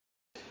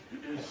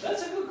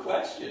That's a good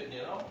question, you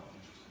know.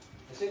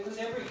 I say, because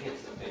every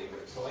kid's a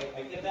favorite, so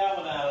I get that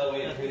one out of the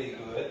way pretty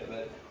good,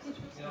 but,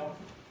 you know,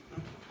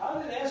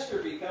 how did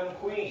Esther become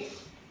queen?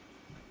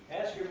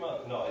 Ask your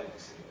mother. No, I didn't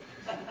say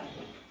that.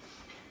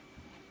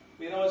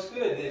 But, you know, it's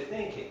good. They're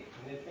thinking.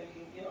 And they're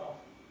thinking, you know,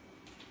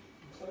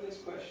 some of these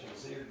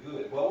questions, they're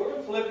good. Well, we're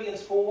in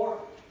Philippians 4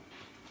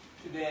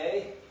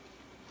 today.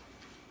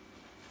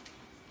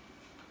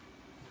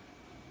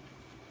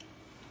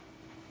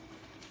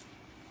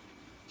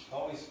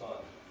 Always fun.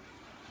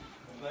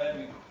 I'm glad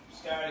we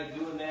started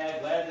doing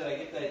that. Glad that I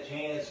get that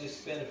chance just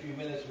to spend a few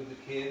minutes with the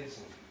kids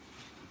and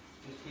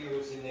just hear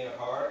what's in their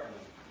heart and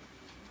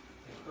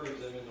encourage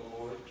them in the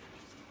Lord.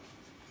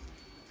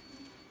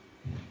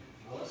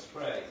 Well, let's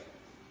pray.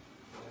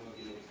 And then we'll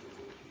get into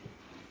it.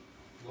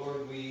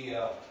 Lord,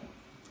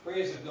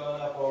 prayers have gone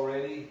up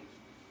already.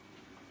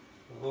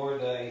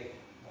 Lord, I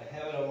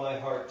have it on my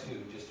heart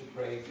too, just to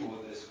pray for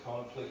this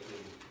conflict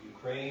in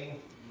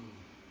Ukraine.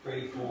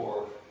 Pray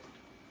for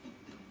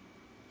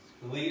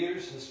the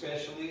leaders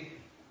especially,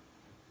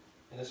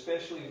 and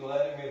especially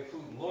Vladimir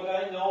Putin. Lord,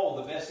 I know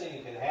the best thing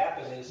that could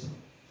happen is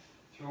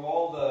through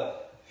all the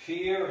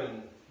fear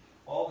and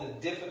all the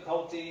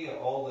difficulty,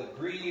 all the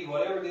greed,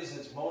 whatever it is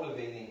that's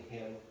motivating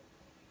him,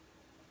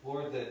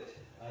 Lord, that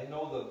I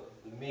know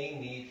the main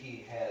need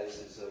he has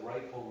is a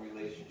rightful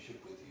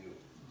relationship with you.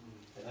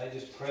 And I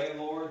just pray,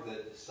 Lord,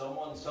 that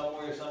someone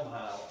somewhere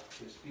somehow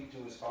could speak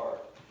to his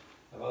heart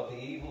about the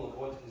evil of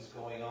what is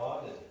going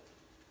on and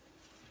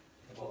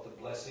about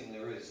the blessing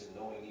there is in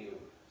knowing you.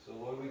 So,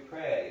 Lord, we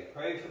pray.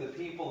 Pray for the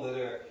people that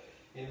are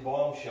in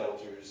bomb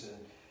shelters and,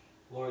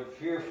 Lord,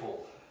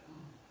 fearful.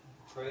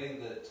 Pray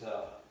that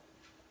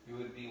you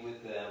would be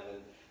with them.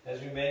 And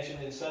as we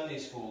mentioned in Sunday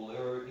school,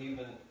 there were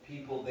even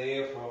people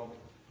there from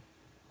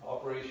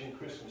Operation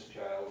Christmas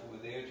Child who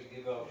were there to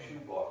give out shoe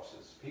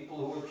boxes. People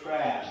who were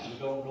trapped, who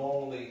don't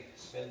normally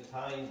spend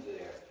time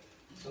there.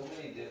 So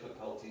many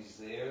difficulties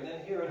there. And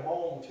then here at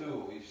home,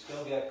 too. We've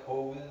still got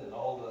COVID and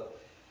all the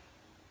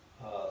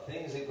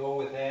things that go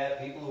with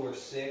that, people who are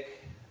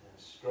sick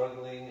and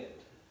struggling and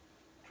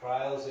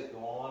trials that go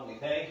on. We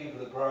thank you for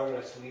the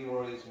progress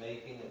Leroy is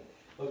making and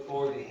look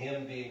forward to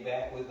him being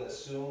back with us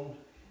soon.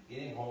 Get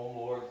him home,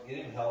 Lord. Get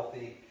him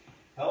healthy.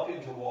 Help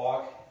him to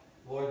walk.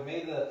 Lord,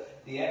 may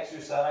the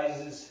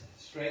exercises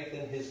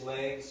strengthen his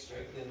legs,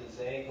 strengthen his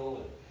ankle,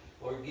 and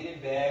Lord, get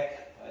him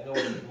back. I know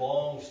he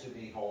longs to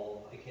be home.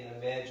 I can't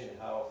imagine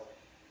how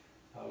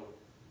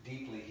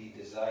deeply he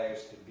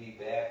desires to be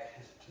back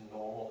to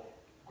normal.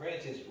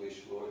 Grant his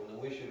wish, Lord, and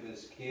the wish of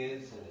his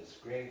kids and his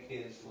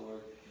grandkids, Lord,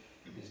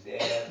 his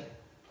dad.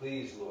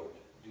 Please, Lord,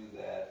 do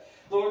that.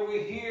 Lord,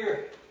 we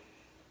hear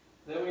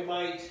that we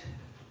might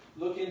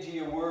look into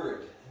your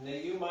word and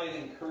that you might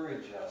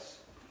encourage us.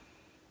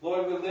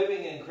 Lord, we're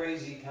living in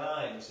crazy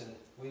times and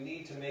we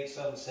need to make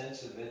some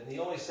sense of it. And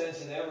the only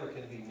sense it ever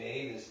can be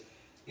made is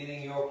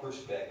getting your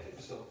perspective.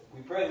 So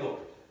we pray,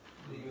 Lord,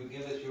 that you would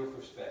give us your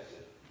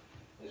perspective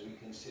as we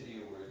consider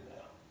your word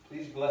now.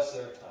 Please bless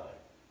our time.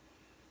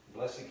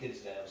 Bless the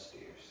kids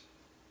downstairs.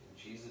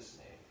 In Jesus'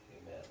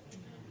 name, amen.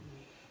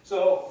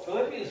 So,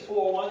 Philippians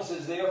 4:1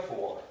 says,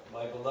 therefore,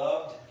 my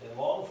beloved and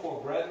longed for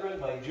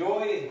brethren, my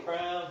joy and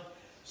crown,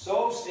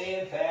 so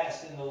stand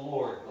fast in the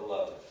Lord,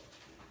 beloved.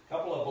 A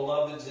couple of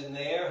beloveds in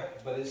there,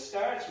 but it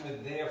starts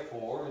with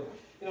therefore. And,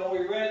 you know,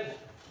 we read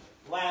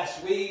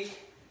last week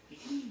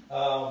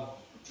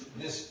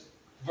this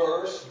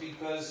verse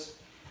because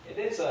it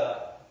is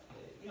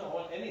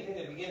anything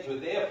that begins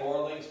with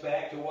therefore links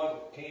back to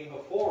what came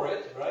before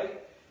it,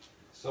 right?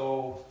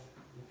 So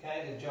we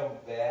kind of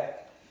jumped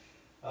back,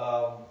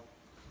 or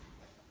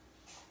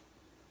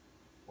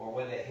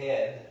went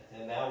ahead,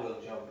 and now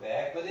we'll jump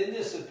back. But in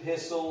this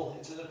epistle,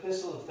 it's an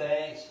epistle of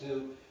thanks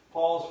to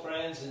Paul's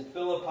friends in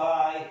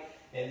Philippi,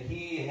 and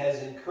he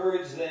has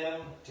encouraged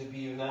them to be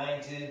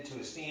united, to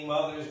esteem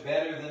others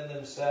better than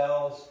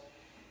themselves.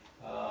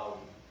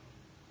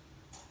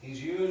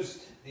 He's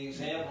used the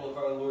example of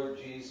our Lord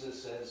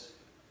Jesus as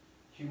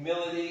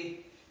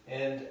humility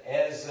and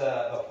as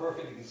a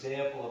perfect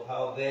example of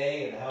how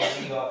they and how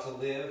we ought to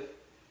live.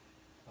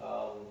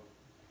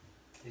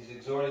 He's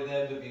exhorted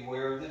them to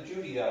beware of the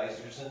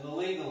Judaizers and the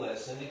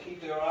legalists and to keep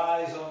their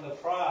eyes on the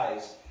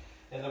prize.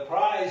 And the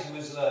prize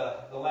was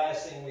the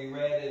last thing we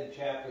read in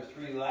chapter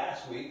 3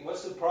 last week.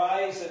 What's the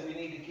prize that we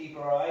need to keep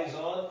our eyes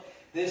on?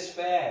 This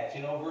fact.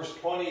 You know, verse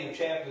 20 of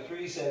chapter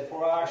 3 said,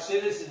 for our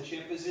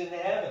citizenship is in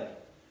heaven,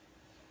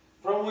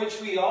 from which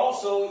we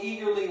also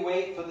eagerly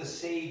wait for the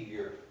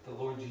Savior, the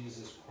Lord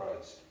Jesus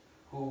Christ,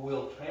 who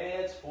will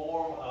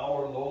transform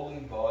our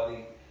lowly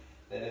body,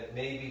 that it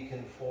may be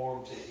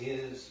conformed to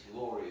his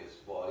glorious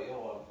body.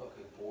 Oh, I'm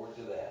looking forward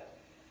to that.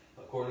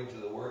 According to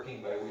the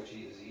working by which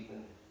he is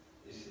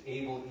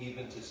able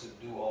even to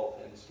subdue all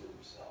things to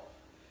himself.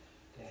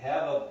 To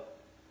have a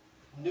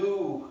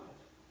new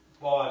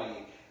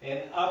body,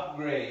 an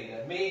upgrade,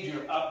 a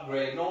major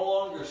upgrade, no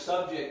longer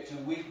subject to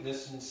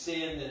weakness and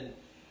sin and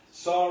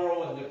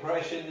sorrow and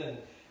depression and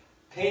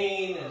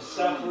pain and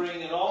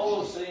suffering and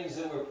all those things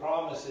that we're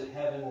promised that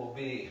heaven will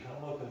be.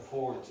 I'm looking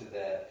forward to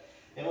that.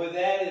 And with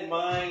that in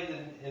mind,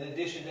 and in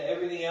addition to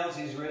everything else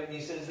he's written,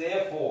 he says,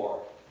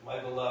 therefore, my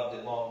beloved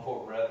and longed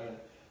for brethren,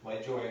 my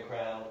joy and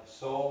crown,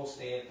 so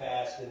stand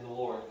fast in the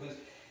Lord. Because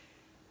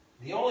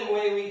the only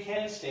way we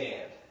can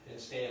stand and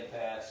stand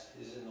fast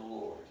is in the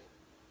Lord.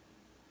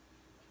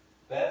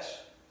 That's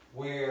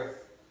where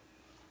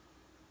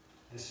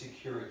the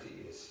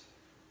security is.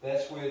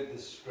 That's where the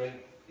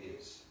strength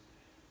is.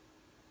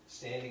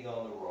 Standing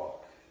on the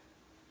rock.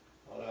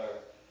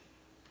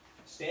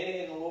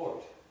 Standing in the Lord.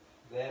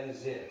 That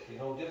is it. You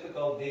know,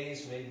 difficult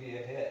days may be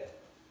ahead.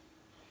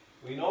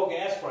 We know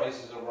gas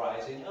prices are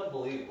rising.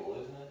 Unbelievable,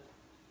 isn't it?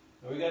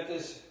 And we got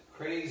this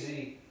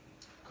crazy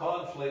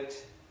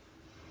conflict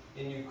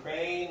in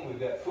Ukraine. We've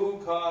got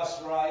food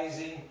costs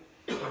rising.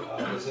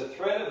 There's a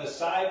threat of a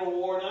cyber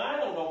war. Now, I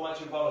don't know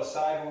much about a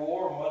cyber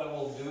war and what it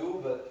will do,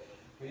 but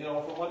you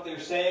know, from what they're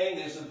saying,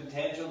 there's a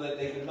potential that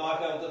they could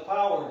knock out the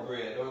power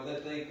grid, or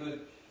that they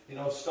could, you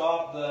know,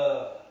 stop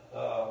the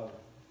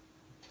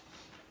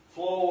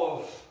flow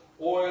of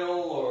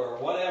oil or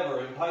whatever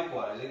in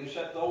pipelines. They could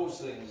shut those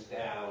things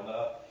down.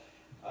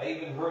 I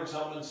even heard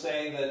someone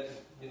say that,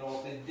 you know,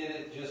 if they did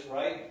it just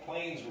right,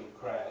 planes would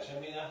crash. I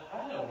mean,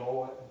 I don't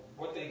know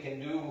what they can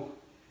do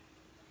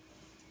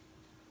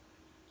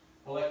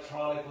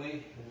electronically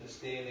in this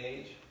day and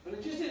age, but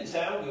it just didn't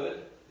sound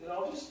good. You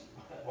know, just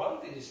why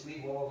don't they just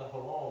leave all enough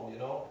alone, you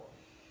know?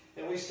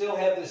 And we still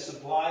have this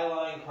supply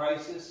line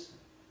crisis.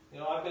 You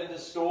know, I've been to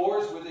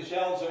stores where the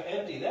shelves are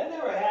empty. That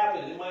never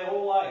happened in my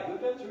whole life. We've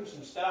been through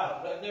some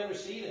stuff, but I've never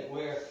seen it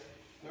where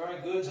there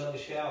aren't goods on the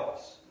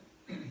shelves.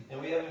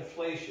 And we have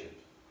inflation,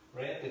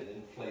 rampant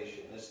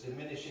inflation. It's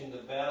diminishing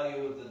the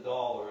value of the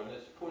dollar, and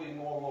it's putting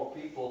more and more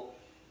people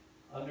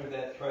under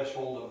that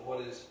threshold of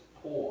what is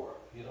poor.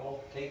 You know,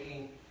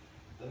 taking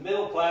the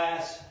middle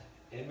class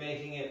and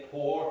making it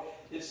poor.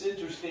 It's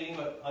interesting,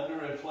 but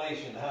under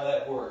inflation, how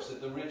that works,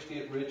 that the rich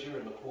get richer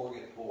and the poor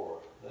get poorer.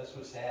 That's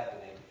what's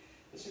happening.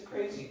 It's a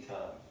crazy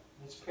time.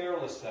 It's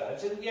perilous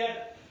times. And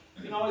yet,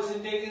 you know, it's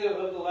indicative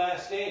of the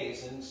last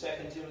days. In 2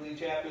 Timothy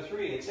chapter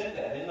 3, it said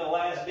that. In the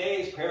last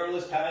days,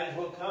 perilous times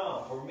will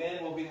come, for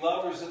men will be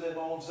lovers of their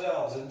own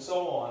selves, and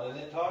so on. And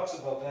it talks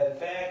about that. In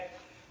fact,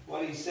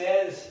 what he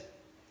says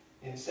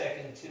in 2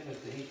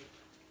 Timothy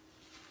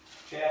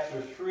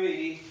chapter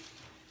 3,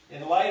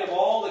 in light of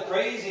all the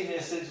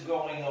craziness that's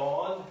going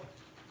on,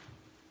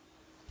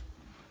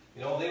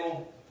 you know, they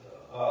will,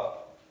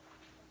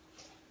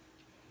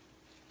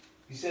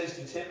 he says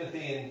to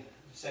Timothy in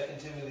 2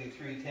 Timothy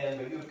 3:10,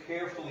 but you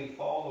carefully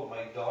follow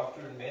my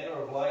doctrine, manner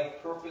of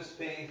life, purpose,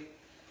 faith,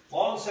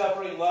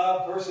 long-suffering,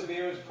 love,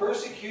 perseverance,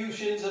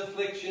 persecutions,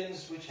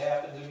 afflictions, which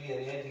happened to me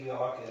at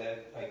Antioch and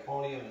at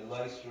Iconium and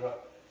Lystra,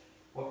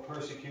 what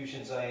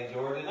persecutions I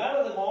endured. And out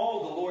of them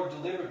all the Lord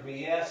delivered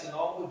me. Yes, and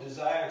all who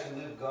desire to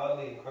live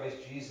godly in Christ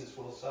Jesus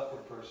will suffer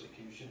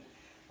persecution.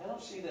 I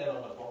don't see that on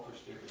a bumper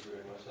sticker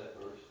very much, that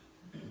verse.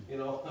 You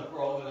know,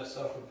 we're all going to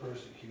suffer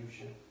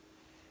persecution.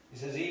 He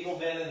says, evil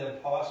men and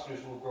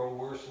impostors will grow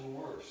worse and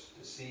worse,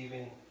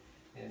 deceiving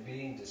and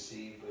being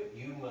deceived, but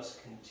you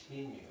must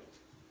continue.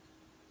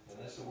 And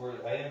that's the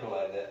word, I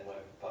underlined that in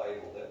my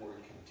Bible, that word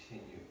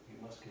continue.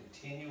 You must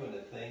continue in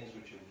the things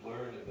which you've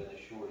learned and been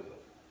assured of,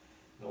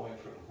 knowing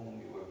from whom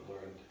you have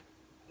learned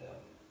them.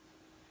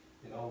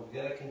 You know,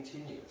 we've got to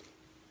continue.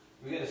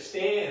 We've got to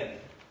stand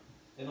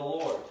in the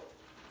Lord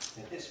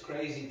in this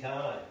crazy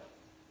time.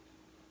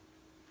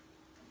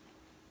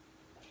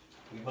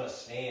 We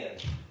must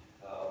stand.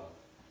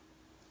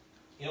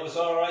 You know, it's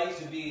all right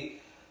to be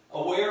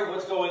aware of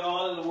what's going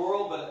on in the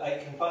world, but I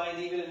can find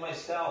even in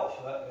myself.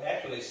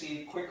 Actually, I see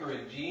it quicker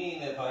in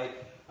Jean if I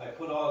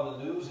put on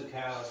the news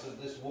accounts of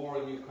this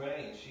war in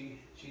Ukraine. She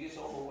gets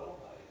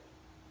overwhelmed by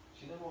it.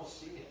 She doesn't want to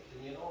see it.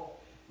 And you know,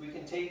 we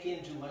can take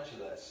in too much of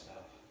that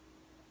stuff.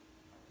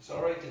 It's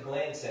all right to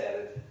glance at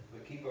it,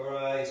 but keep our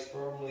eyes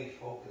firmly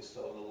focused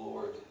on the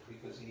Lord,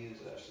 because He is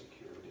our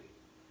security.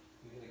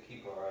 We've got to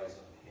keep our eyes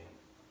on Him.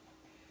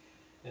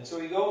 And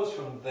so he goes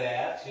from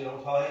that, you know,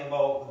 talking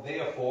about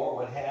therefore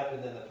what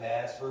happened in the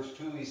past. Verse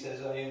 2, he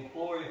says, I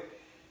implore,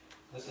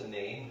 that's a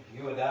name,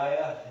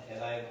 Euodiah,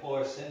 and I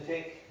implore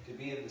Syntyche to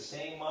be of the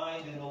same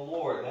mind in the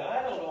Lord. Now,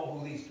 I don't know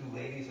who these two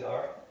ladies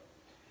are.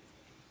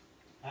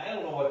 I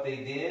don't know what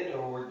they did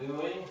or were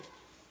doing.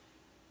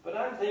 But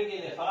I'm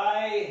thinking if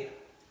I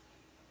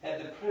had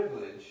the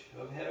privilege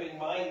of having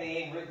my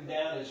name written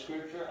down in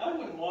Scripture, I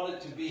wouldn't want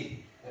it to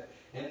be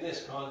in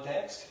this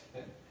context.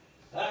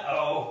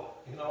 Uh-oh,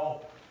 you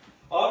know.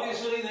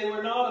 Obviously, they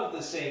were not of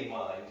the same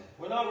mind.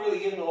 We're not really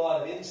given a lot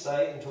of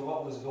insight into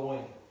what was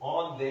going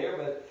on there,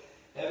 but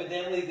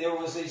evidently there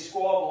was a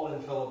squabble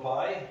in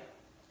Philippi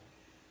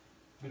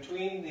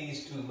between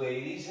these two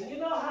ladies. And you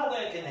know how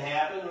that can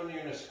happen when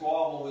you're in a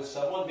squabble with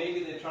someone.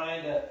 Maybe they're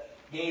trying to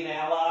gain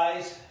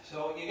allies,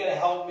 so you got to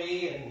help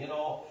me, and you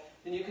know,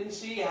 and you can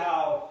see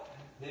how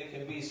there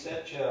can be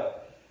such a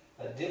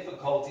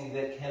difficulty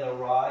that can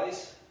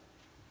arise.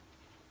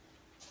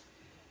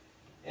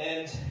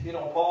 And, you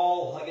know,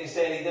 Paul, like I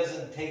said, he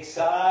doesn't take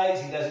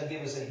sides. He doesn't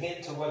give us a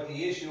hint to what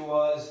the issue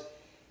was.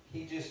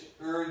 He just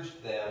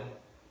urged them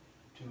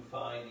to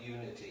find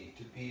unity,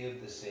 to be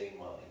of the same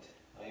mind.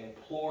 I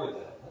implore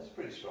them, that's a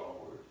pretty strong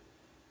word,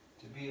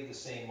 to be of the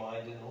same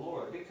mind in the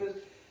Lord. Because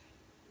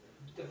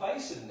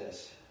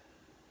divisiveness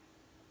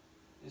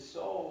is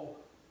so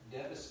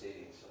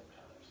devastating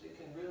sometimes. It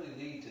can really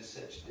lead to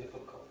such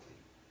difficulty.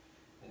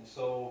 And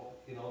so,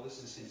 you know,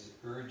 this is his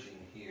urging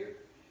here.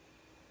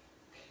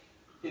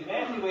 In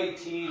Matthew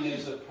 18,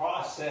 there's a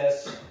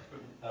process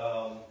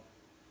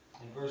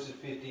in verses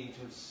 15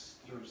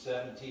 through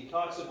 17.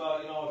 Talks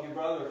about, you know, if your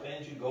brother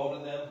offends you, go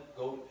to them.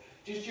 Go,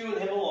 just you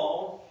and him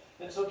alone.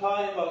 And so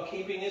talking about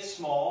keeping it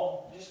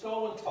small, just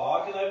go and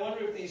talk. And I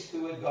wonder if these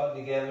two had gotten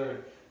together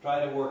and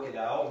tried to work it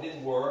out. It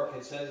didn't work.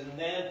 It says, and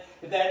then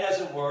if that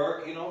doesn't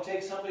work, you know,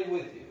 take somebody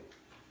with you.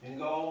 And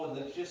go, and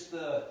it's just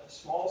a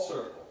small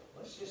circle.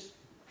 Let's just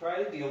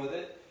try to deal with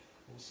it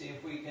and see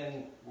if we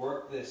can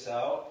work this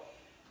out.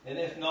 And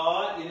if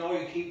not, you know,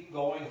 you keep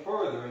going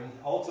further. And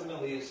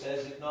ultimately it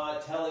says, if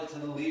not, tell it to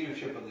the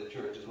leadership of the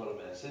church is what it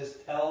meant. It says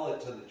tell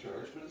it to the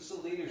church, but it's the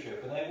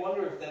leadership. And I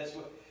wonder if that's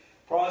what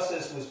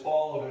process was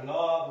followed or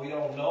not. We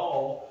don't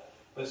know.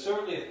 But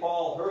certainly if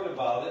Paul heard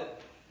about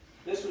it,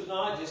 this was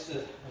not just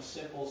a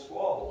simple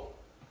squabble.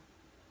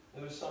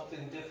 There was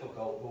something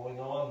difficult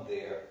going on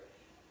there.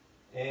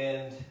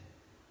 And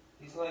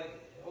he's like,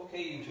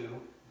 okay, you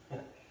two,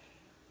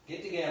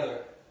 get together,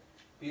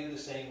 be of the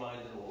same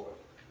mind in the Lord.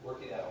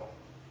 Work it out.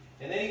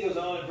 And then he goes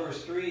on in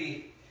verse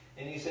 3,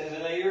 and he says,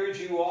 and I urge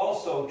you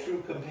also,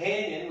 true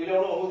companion. We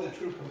don't know who the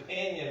true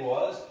companion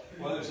was,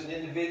 whether it's an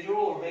individual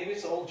or maybe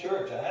it's the whole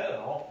church. I don't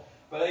know.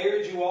 But I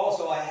urge you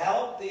also, I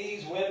help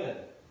these women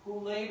who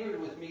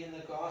labored with me in the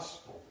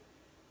gospel,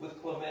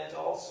 with Clement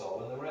also,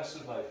 and the rest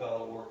of my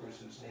fellow workers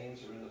whose names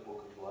are in the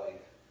book of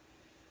life.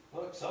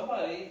 Look,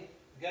 somebody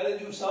got to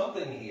do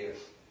something here.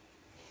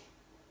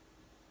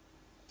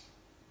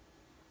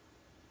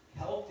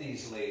 Help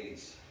these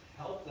ladies.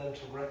 Help them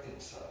to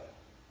reconcile.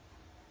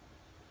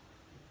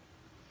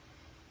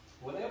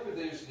 Whenever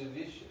there's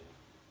division,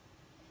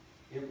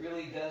 it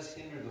really does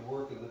hinder the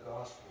work of the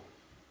gospel.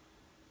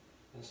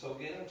 And so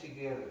get them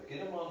together.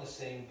 Get them on the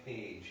same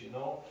page, you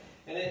know.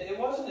 And it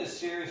wasn't as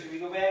serious. If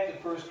you go back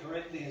to 1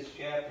 Corinthians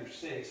chapter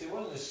 6, it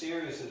wasn't as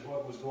serious as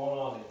what was going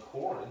on in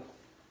Corinth.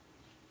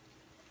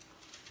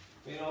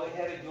 You know, they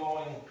had it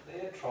going, they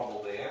had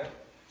trouble there.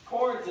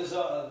 Corinth is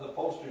the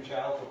poster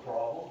child for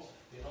problems.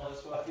 You know,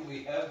 that's why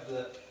we have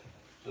the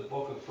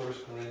book of 1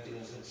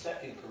 Corinthians and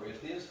 2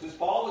 Corinthians, because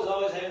Paul was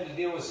always having to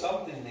deal with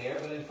something there.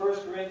 But in 1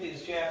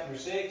 Corinthians chapter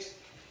 6,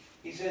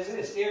 he says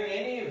this, dare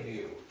any of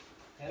you,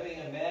 having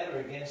a matter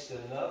against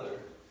another,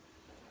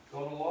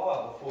 go to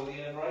law before the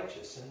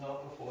unrighteous and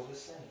not before the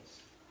saints.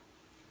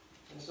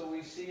 And so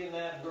we see in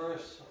that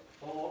verse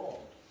alone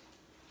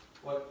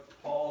what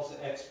Paul's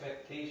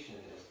expectation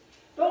is.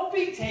 Don't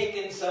be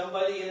taking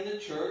somebody in the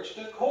church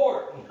to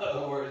court, in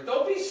other words.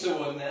 Don't be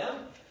suing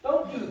them.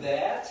 Don't do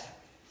that.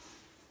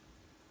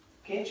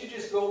 Can't you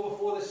just go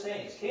before the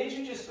saints? Can't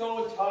you just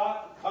go and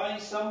talk, find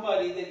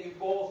somebody that you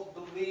both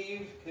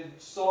believe can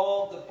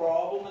solve the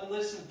problem and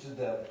listen to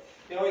them?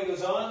 You know, he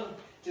goes on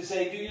to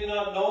say, do you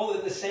not know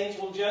that the saints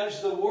will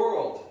judge the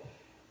world?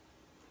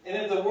 And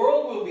if the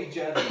world will be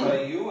judged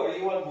by you, are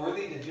you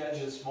unworthy to judge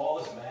the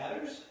smallest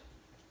matters?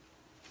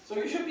 So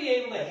you should be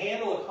able to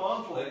handle a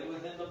conflict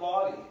within the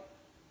body.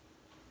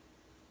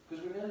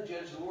 Because we're going to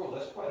judge the world.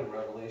 That's quite a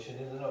revelation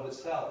in and of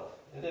itself.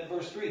 And then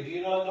verse 3, do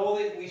you not know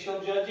that we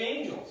shall judge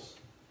angels?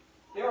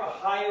 They're a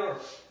higher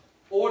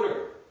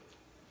order,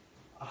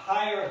 a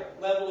higher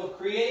level of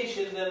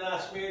creation than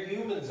us mere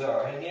humans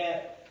are. And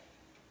yet,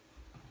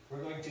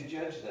 we're going to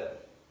judge them.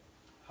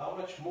 How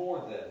much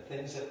more then,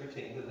 things that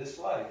pertain to this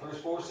life?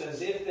 Verse 4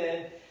 says, if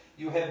then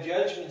you have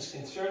judgments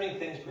concerning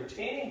things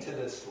pertaining to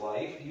this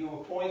life, you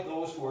appoint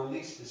those who are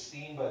least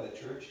esteemed by the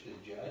church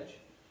to judge.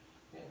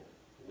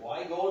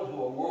 Why go to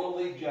a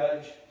worldly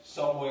judge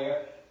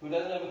somewhere who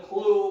doesn't have a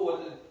clue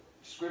what the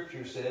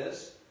Scripture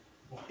says?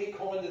 Why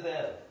go into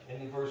them?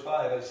 And in verse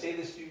 5, I say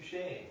this to your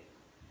shame.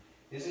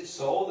 Is it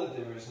so that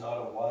there is not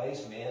a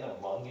wise man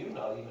among you,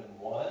 not even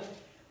one,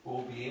 who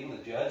will be able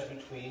to judge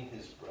between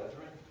his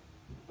brethren?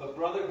 But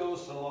brother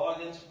goes to law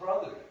against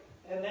brother,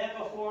 and that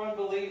before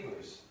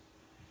unbelievers.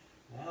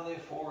 Now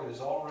therefore it is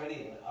already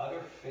an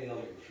utter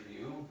failure for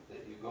you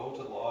that you go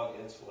to law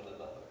against one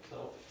another.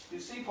 So you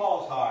see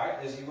Paul's heart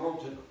as he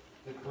wrote to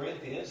the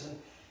Corinthians,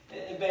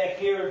 and back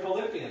here in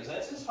Philippians,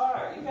 that's his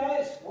heart. You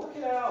guys, work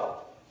it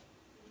out.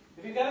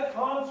 If you've got a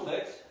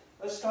conflict,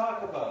 let's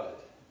talk about it.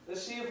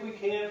 Let's see if we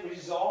can't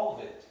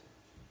resolve it.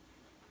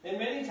 And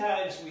many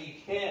times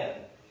we can.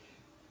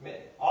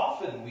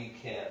 Often we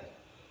can.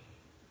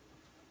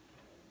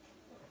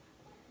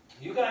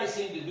 You guys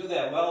seem to do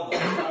that well, though.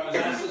 As far as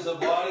us as a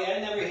body, I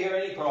never hear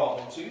any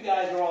problems. So you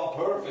guys are all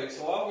perfect.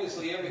 So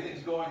obviously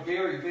everything's going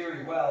very,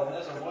 very well. And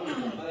that's a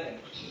wonderful thing.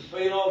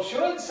 But, you know,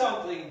 should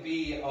something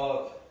be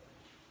of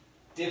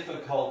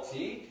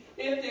difficulty,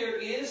 if there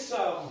is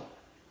some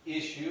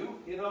issue,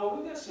 you know,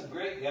 we've got some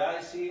great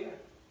guys here.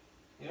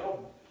 You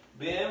know,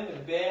 Bim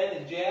and Ben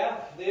and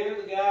Jeff,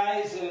 they're the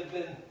guys that have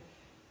been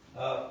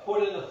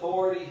put in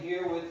authority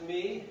here with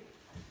me.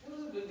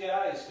 Those are good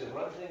guys to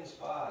run things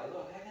by.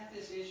 Look, I got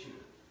this issue.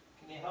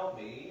 Can you help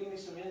me? Give me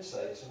some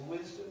insight, some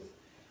wisdom.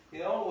 You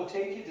know, we'll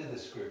take you to the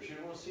Scripture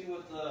and we'll see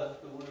what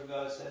the Word of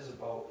God says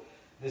about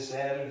this,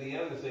 that, or the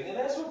other thing. And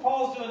that's what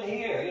Paul's doing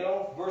here. You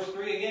know, verse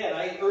 3 again,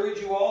 I urge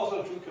you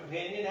also, true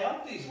companion,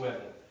 help these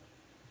women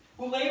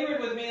who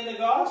labored with me in the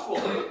gospel.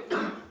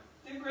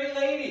 They're great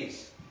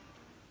ladies.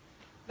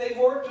 They've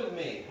worked with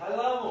me. I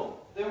love them.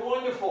 They're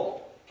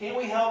wonderful. Can't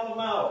we help them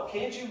out?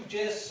 Can't you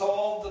just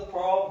solve the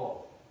problem?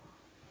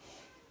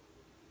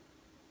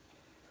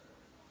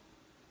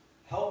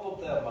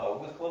 Help them out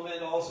with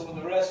Clement also and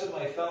the rest of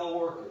my fellow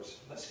workers.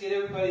 Let's get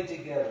everybody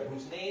together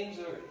whose names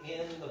are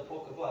in the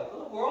book of life.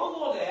 Look, we're all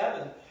going to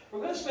heaven.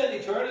 We're going to spend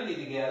eternity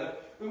together.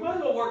 We might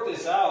as well work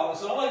this out.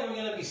 It's not like we're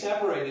going to be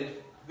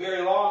separated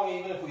very long,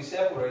 even if we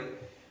separate.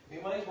 We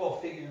might as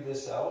well figure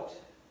this out.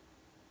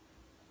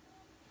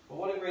 But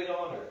what a great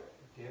honor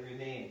to have your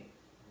name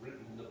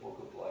written in the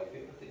book of life.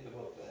 You ever think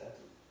about that?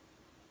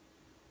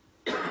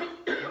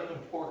 What an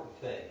important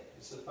thing.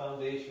 It's the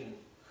foundation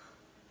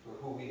for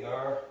who we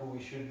are, who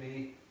we should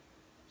be.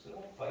 So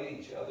don't fight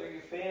each other.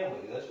 You're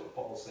family. That's what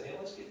Paul's saying.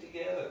 Let's get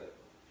together.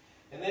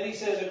 And then he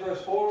says in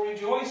verse 4,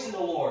 rejoice in the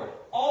Lord,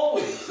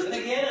 always. And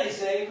again I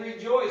say,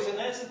 rejoice. And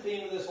that's the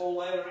theme of this whole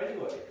letter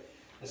anyway.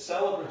 A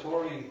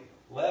celebratory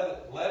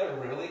letter,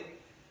 really,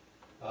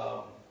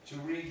 to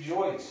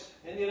rejoice.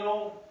 And you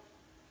know,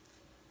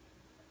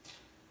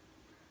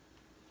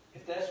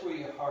 if that's where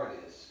your heart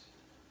is,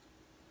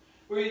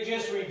 where you're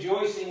just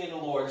rejoicing in the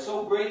Lord,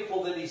 so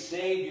grateful that He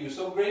saved you,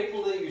 so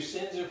grateful that your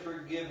sins are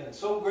forgiven,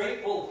 so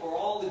grateful for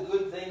all the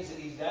good things that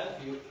He's done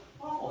for you,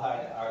 awful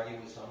hard to argue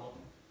with someone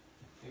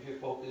if your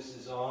focus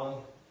is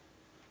on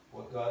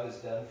what God has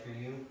done for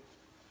you.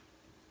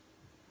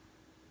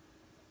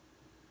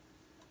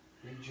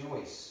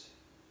 Rejoice.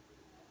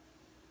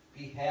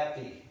 Be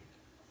happy.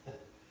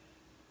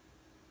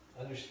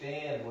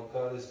 Understand what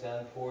God has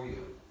done for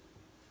you.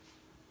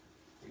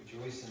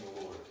 Rejoice in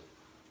the Lord.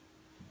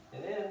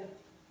 And then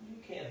you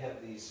can't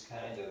have these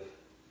kind of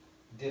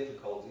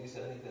difficulties.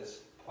 I think that's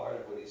part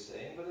of what he's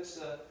saying, but it's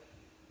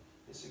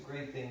a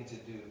great thing to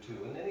do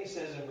too. And then he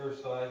says in verse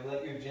 5,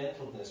 let your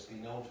gentleness be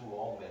known to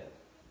all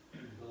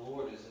men. The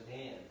Lord is at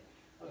hand.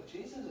 Look,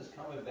 Jesus is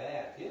coming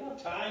back. You don't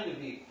have time to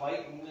be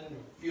fighting and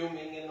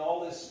fuming and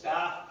all this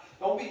stuff.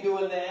 Don't be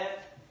doing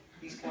that.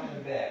 He's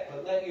coming back.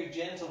 But let your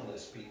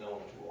gentleness be known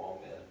to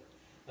all men.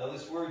 Now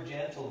this word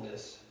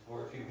gentleness,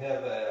 or if you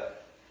have a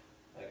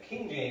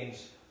King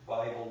James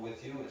Bible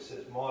with you, it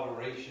says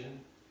moderation,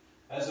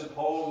 as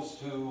opposed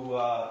to,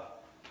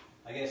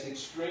 I guess,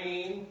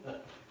 extreme,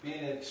 being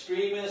an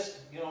extremist,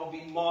 you know,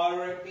 be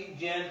moderate, be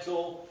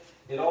gentle.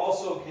 It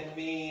also can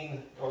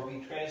mean, or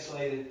be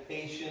translated,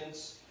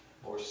 patience,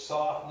 or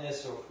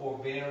softness, or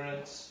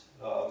forbearance,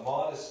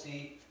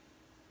 modesty.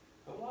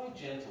 But why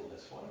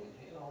gentleness? Why,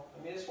 you know,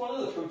 I mean, it's one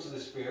of the fruits of the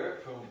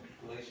Spirit from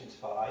Galatians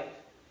 5.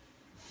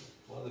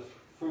 One of the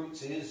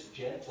fruits is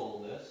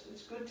gentleness.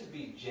 It's good to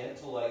be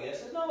gentle, I guess.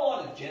 There's not a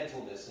lot of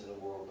gentleness in the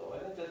world, though. I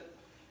think that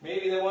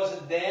maybe there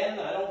wasn't then.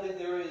 I don't think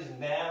there is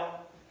now.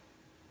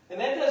 And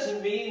that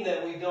doesn't mean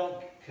that we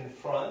don't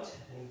confront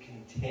and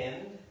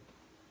contend.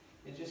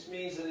 It just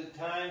means that at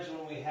times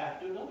when we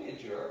have to, don't be a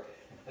jerk.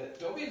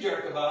 Don't be a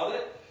jerk about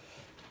it.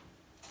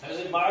 I was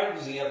at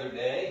Martin's the other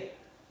day,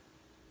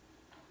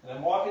 and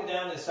I'm walking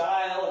down this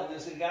aisle, and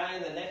there's a guy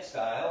in the next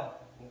aisle.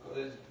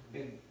 There's a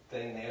big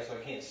thing there, so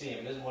I can't see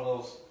him. It isn't one of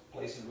those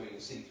places where you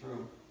can see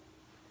through.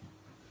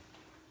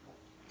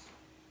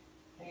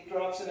 And he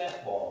drops an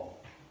F-bomb.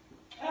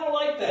 I don't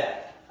like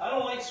that. I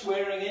don't like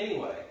swearing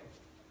anyway.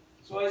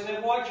 So I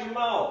said, watch your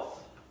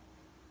mouth.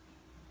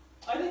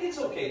 I think it's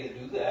okay to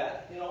do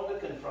that, you know, to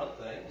confront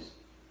things.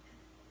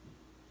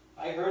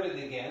 I heard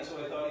it again, so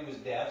I thought he was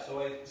deaf,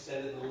 so I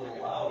said it a little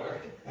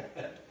louder.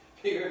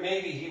 Figured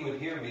maybe he would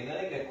hear me. Then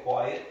I get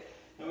quiet.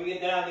 And we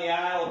get down the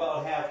aisle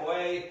about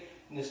halfway,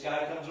 and this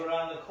guy comes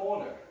around the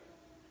corner.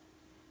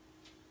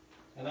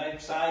 And I'm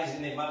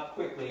sizing him up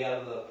quickly out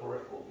of the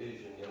peripheral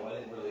vision. You know,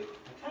 I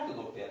kind of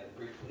looked at him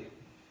briefly.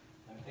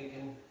 I'm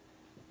thinking,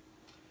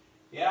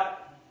 yeah,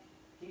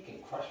 he can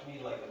crush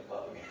me like a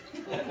bug.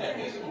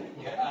 He's a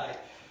good guy.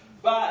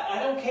 But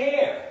I don't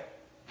care.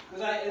 Because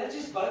that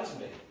just bugs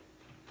me.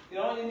 You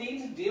know, you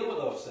need to deal with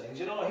those things.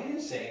 You know, he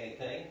didn't say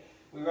anything.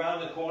 We were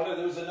around the corner.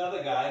 There was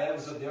another guy. That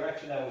was the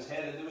direction I was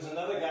headed. There was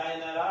another guy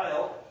in that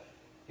aisle.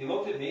 He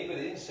looked at me, but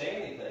he didn't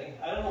say anything.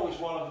 I don't know which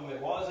one of them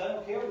it was. I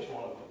don't care which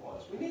one of them it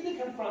was. We need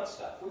to confront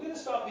stuff. We're going to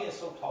stop being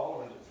so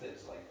tolerant of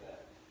things like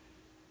that.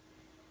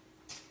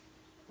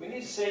 We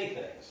need to say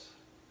things.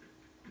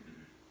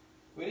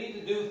 We need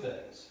to do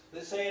things.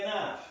 Let's say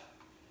enough.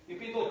 You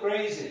people are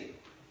crazy.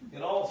 You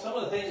know, some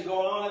of the things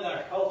going on in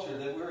our culture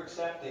that we're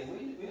accepting,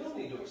 we don't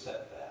need to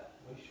accept that.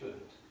 We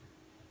shouldn't.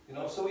 You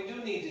know, so we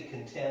do need to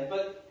contend,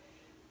 but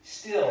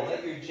still,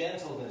 let your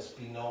gentleness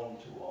be known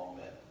to all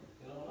men.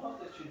 You know, not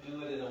that you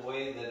do it in a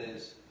way that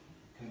is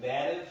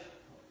combative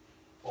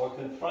or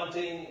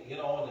confronting, in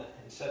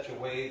such a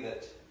way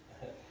that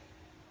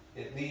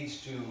it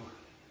leads to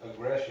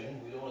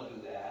aggression. We don't want to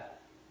do that.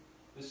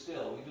 But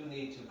still, we do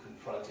need to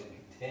confront and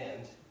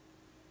contend.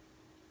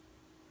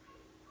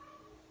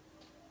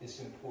 It's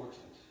important.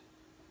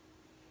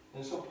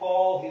 And so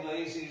Paul, he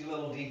lays these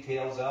little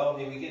details out,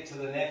 and we get to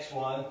the next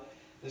one.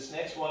 This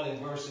next one in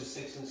verses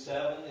 6 and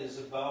 7 is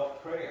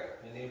about prayer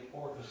and the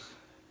importance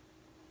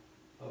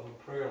of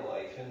a prayer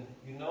life. And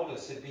you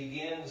notice it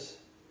begins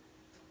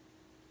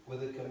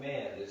with a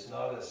command. It's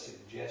not a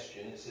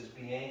suggestion. It says,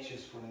 be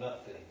anxious for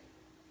nothing.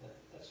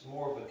 That's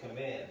more of a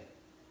command.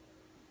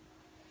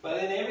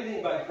 But in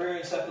everything by prayer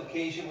and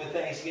supplication with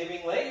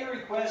thanksgiving, let your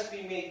requests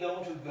be made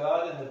known to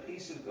God, and the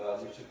peace of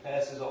God, which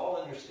surpasses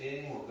all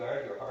understanding, will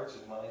guard your hearts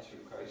and minds through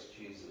Christ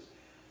Jesus.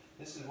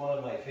 This is one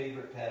of my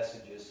favorite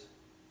passages,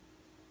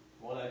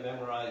 one I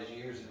memorized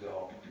years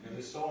ago. It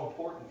was so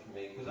important for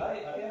me, because I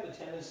have a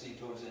tendency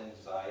towards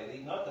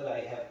anxiety. Not that I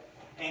have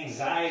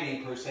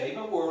anxiety per se,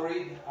 but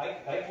worried.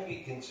 I can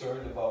be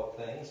concerned about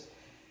things.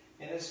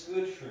 And it's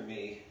good for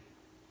me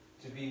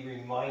to be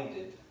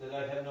reminded that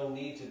I have no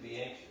need to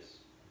be anxious.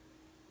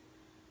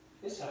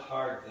 It's a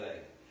hard thing.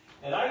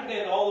 And I've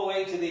been all the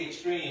way to the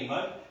extreme.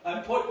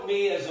 I'm putting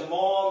me as a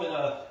mom in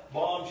a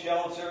bomb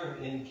shelter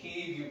in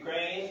Kyiv,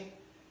 Ukraine.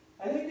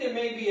 I think there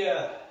may be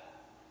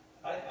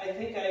I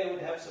think I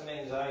would have some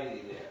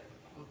anxiety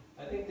there.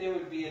 I think there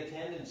would be a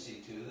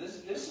tendency to.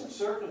 There's some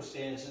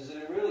circumstances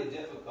that are really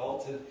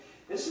difficult, and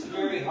this is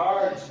very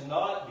hard to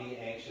not be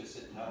anxious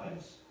at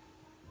times.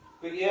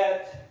 But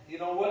yet,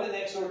 what an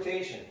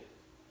exhortation.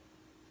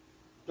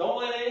 Don't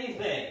let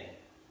anything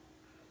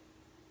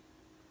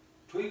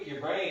tweak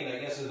your brain, I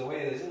guess is the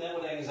way it is. Isn't that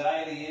what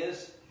anxiety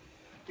is?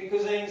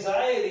 Because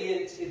anxiety,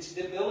 it's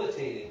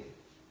debilitating.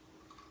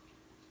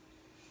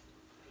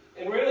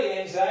 And really,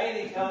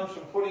 anxiety comes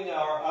from putting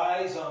our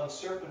eyes on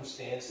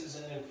circumstances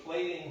and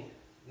inflating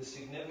the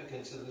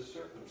significance of the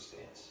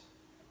circumstance.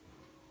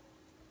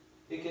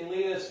 It can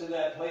lead us to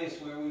that place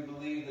where we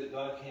believe that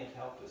God can't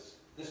help us.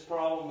 This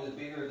problem is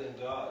bigger than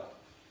God.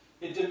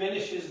 It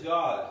diminishes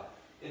God.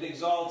 It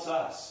exalts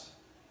us.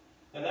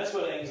 And that's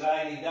what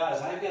anxiety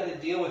does. I've got to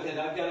deal with it.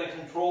 I've got to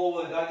control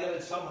it. I've got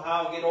to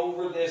somehow get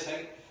over this.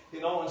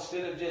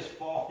 Instead of just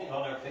falling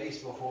on our face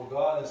before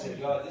God and saying,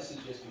 God, this is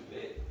just too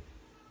big.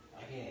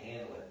 I can't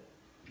handle it.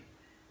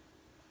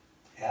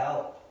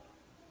 Help.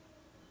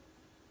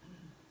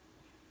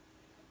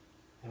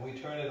 And we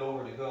turn it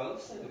over to God.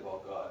 Let's think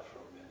about God for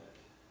a minute.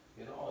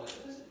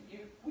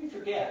 We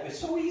forget. It's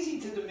so easy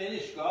to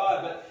diminish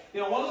God.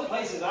 But, one of the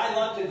places I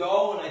love to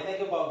go when I think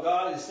about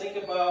God is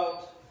think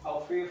about how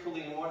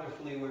fearfully and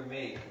wonderfully we're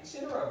made.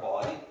 Consider our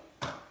body.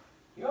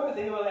 You ever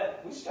think about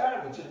that? We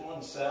started with just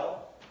one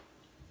cell.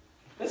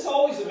 This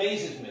always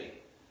amazes me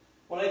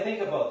when I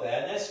think about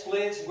that. And that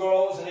splits,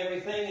 grows, and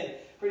everything, and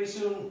pretty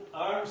soon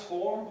arms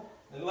form,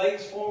 and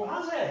legs form.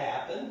 How does that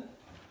happen?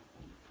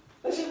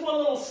 That's just one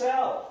little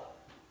cell.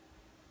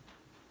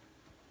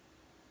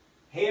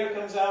 Hair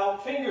comes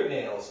out,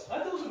 fingernails.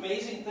 Aren't those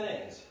amazing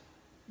things?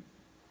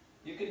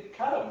 You could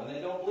cut them and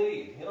they don't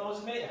bleed.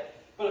 It's amazing.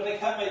 But if I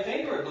cut my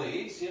finger, it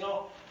bleeds,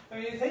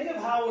 think of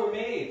how we're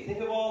made. Think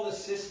of all the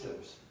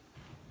systems.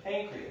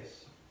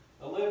 Pancreas,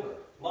 the liver,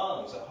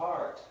 lungs, a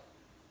heart,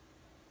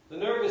 the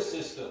nervous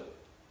system,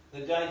 the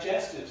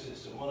digestive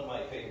system, one of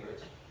my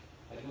favorites.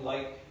 I do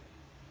like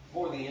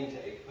more the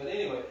intake. But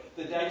anyway,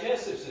 the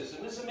digestive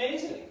system is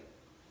amazing.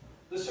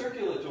 The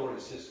circulatory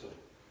system.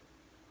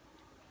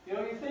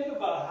 You think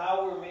about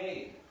how we're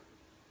made.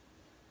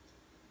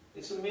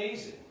 It's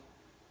amazing.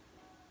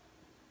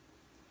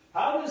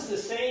 How does the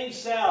same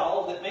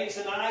cell that makes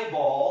an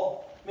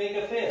eyeball make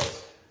a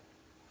fist?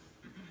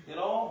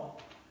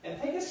 And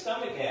think of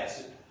stomach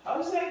acid. How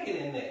does that get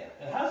in there?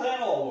 And how does that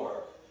all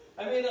work?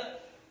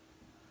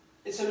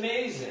 It's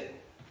amazing.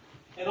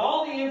 And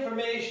all the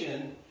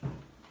information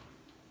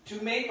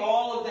to make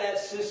all of that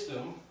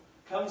system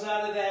comes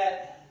out of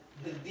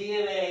the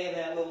DNA in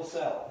that little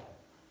cell.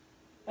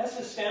 That's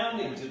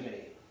astounding to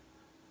me.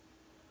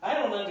 I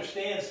don't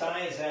understand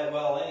science that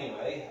well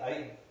anyway.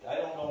 I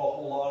don't know a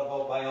whole lot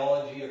about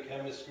biology or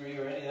chemistry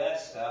or any of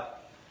that stuff.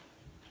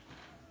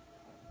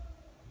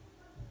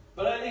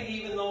 But I think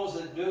even those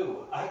that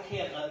do, I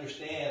can't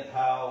understand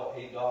how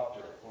a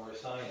doctor or a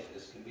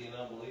scientist can be an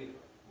unbeliever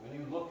when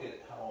you look at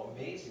how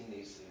amazing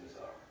these things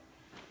are.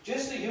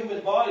 Just the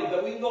human body,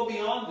 but we can go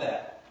beyond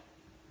that.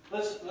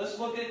 Let's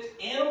look at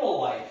animal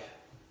life.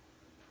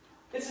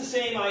 It's the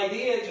same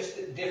idea, just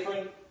a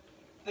different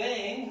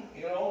thing,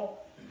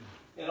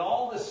 and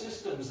all the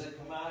systems that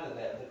come out of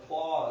that, the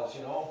claws,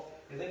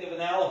 You think of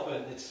an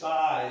elephant and its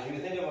size, or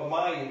you think of a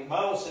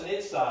mouse and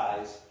its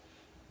size,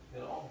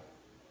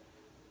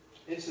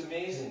 It's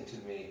amazing to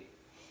me.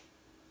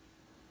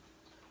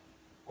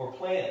 Or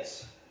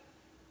plants.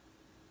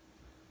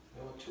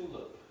 A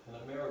tulip and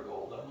a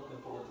marigold. I'm looking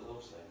forward to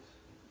those things.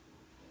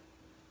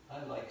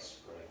 I like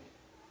spring.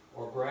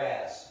 Or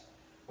grass.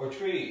 Or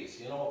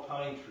trees. A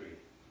pine tree.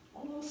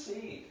 One little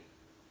seed.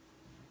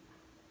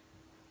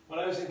 When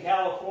I was in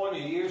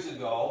California years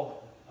ago,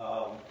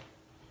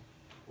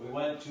 We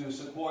went to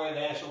Sequoia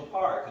National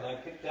Park, and I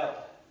picked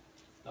up,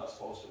 not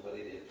supposed to, but I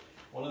did,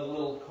 one of the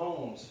little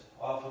cones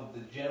off of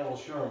the General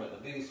Sherman,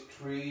 the biggest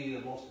tree,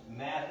 the most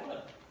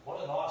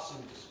what an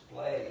awesome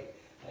display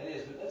that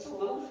is. But that's a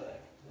little thing.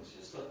 It's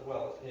just,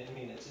 well, I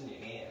mean, it's in your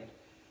hand.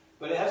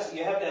 But you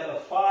have to have a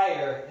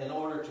fire in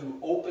order to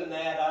open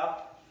that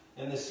up,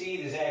 and the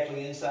seed is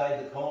actually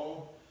inside the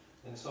cone.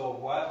 And so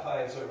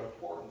wildfires are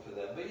important for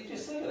them. But you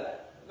just think of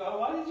that. God,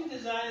 why did you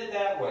design it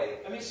that way?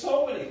 I mean,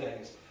 so many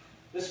things.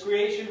 This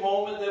creation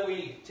moment that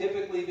we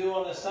typically do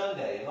on a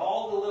Sunday, and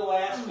all the little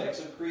aspects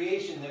of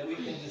creation that we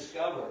can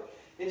discover,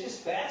 it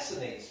just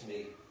fascinates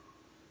me.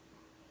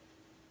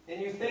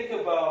 And you think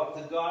about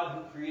the God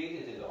who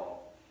created it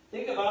all.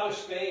 Think of outer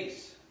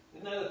space.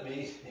 Isn't that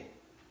amazing?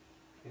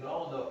 You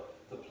know,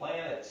 the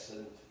planets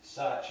and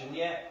such, and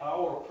yet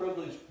our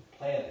privileged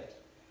planet.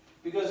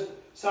 Because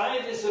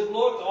scientists have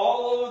looked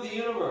all over the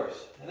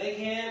universe, and they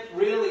can't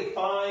really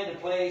find a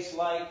place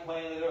like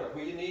planet Earth.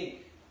 We're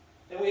unique.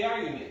 And we are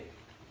unique.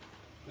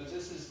 Because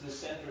this is the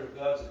center of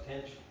God's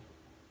attention.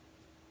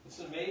 It's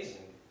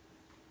amazing.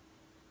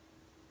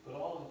 But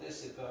all of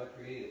this that God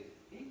created,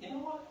 you know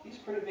what? He's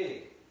pretty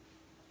big.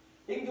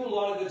 He can do a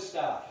lot of good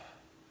stuff.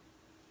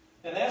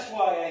 And that's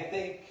why I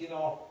think, you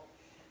know,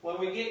 when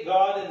we get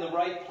God in the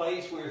right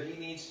place where He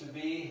needs to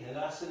be, and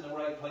us in the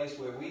right place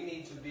where we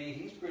need to be,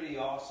 He's pretty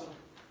awesome.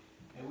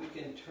 And we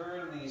can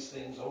turn these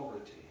things over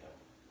to Him.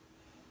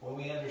 When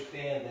we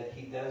understand that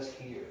He does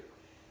hear,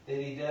 that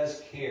He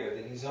does care,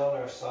 that He's on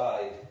our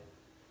side,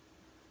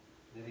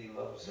 that He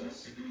loves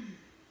us.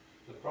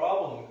 The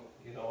problem,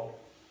 you know,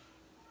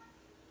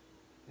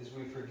 is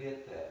we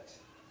forget that.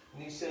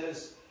 And He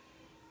says,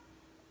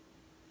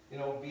 you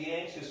know, be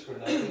anxious for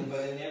nothing, but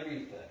in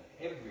everything.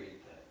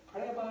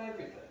 Pray about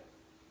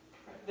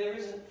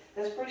everything.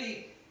 That's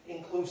pretty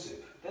inclusive.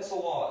 That's a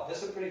lot.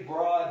 That's a pretty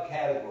broad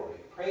category.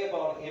 Pray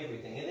about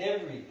everything, and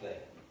everything.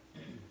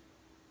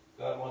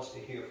 God wants to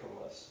hear from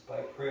us by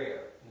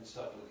prayer and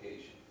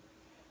supplication.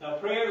 Now,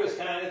 prayer is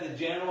kind of the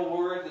general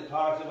word that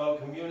talks about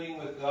communing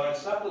with God.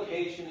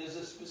 Supplication is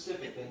a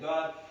specific thing.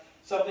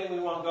 Something we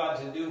want God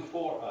to do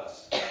for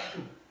us.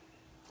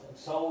 And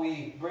so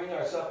we bring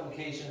our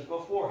supplications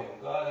before Him.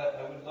 God,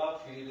 I would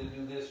love for you to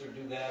do this or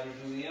do that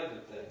or do the other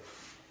thing.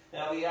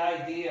 Now, the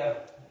idea,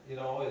 you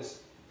know,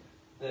 is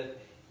that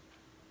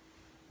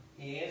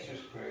He answers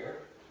prayer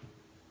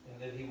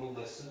and that He will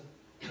listen.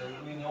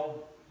 And we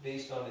know,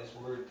 based on His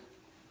word,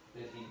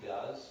 that He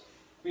does.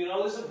 You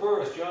know, there's a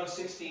verse, John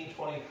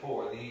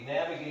 16:24. The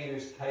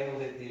Navigators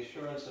titled it, The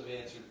Assurance of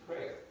Answered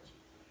Prayer.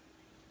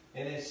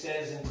 And it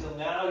says, until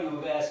now you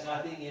have asked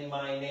nothing in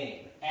my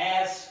name.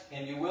 Ask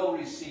and you will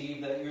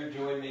receive, that your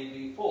joy may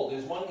be full.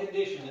 There's one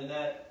condition in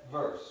that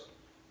verse.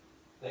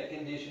 That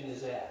condition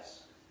is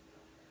ask.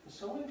 And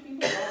so many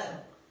people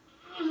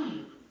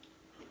don't.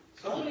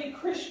 So many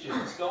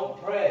Christians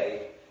don't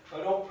pray,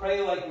 or don't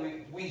pray like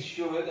we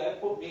should.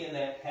 That put me in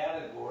that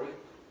category.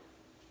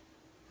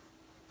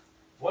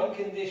 One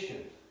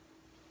condition.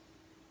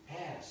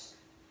 Ask.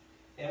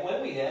 And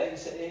when we ask, He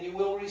said, and you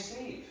will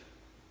receive.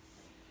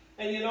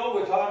 And you know,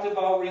 we're talking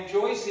about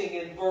rejoicing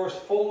in verse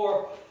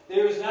 4.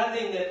 There is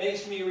nothing that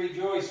makes me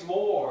rejoice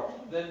more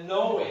than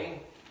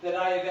knowing that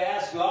I have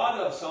asked God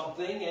of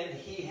something and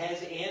He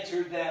has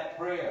answered that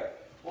prayer.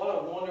 What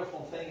a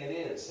wonderful thing it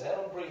is.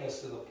 That'll bring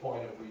us to the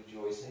point of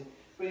rejoicing.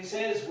 But He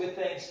says with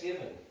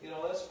thanksgiving. You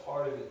know, that's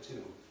part of it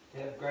too.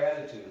 To have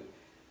gratitude.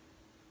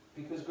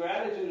 Because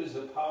gratitude is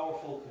a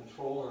powerful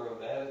controller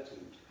of attitude.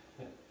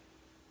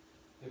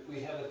 If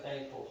we have a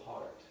thankful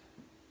heart.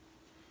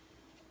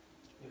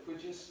 If we're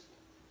just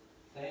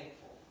thankful.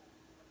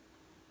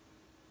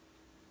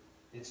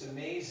 It's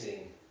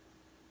amazing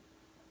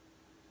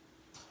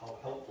how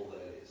helpful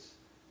that is.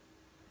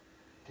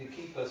 To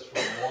keep us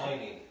from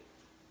whining.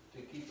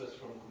 To keep us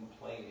from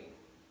complaining.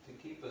 To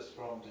keep us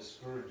from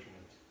discouragement.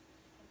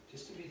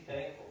 Just to be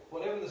thankful.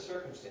 Whatever the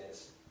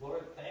circumstance.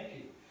 Lord, thank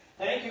you.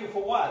 Thank you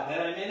for what?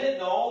 That I'm in it?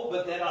 No,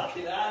 but then I'll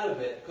get out of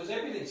it. Because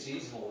everything's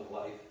seasonal in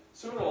life.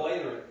 Sooner or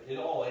later, it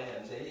all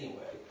ends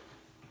anyway.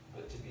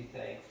 But to be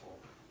thankful.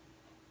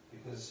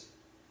 Because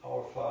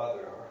our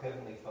Father, our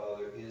Heavenly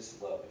Father, is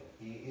loving.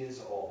 He is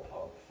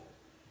all-powerful.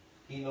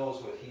 He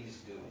knows what He's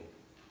doing.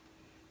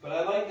 But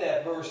I like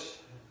that verse,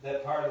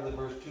 that part of the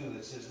verse 2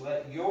 that says,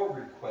 let your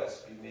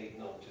requests be made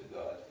known to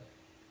God.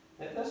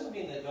 That doesn't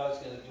mean that God's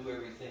going to do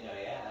everything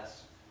I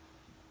ask.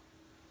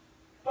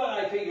 But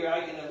I figure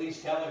I can at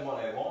least tell Him what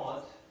I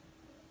want.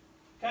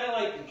 Kind of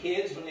like the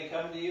kids when they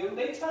come to you.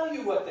 They tell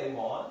you what they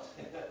want.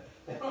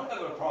 They don't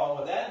have a problem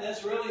with that. And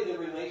that's really the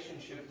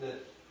relationship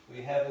that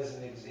we have as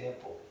an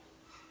example.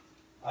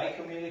 I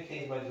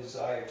communicate my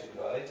desire to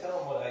God. I tell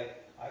Him what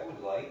I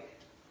would like.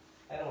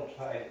 I don't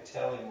try to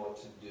tell Him what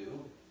to do.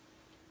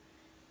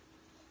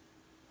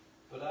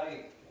 But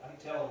I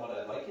tell Him what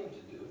I'd like Him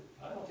to do.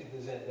 I don't think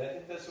there's any. I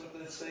think that's what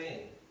that's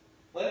saying.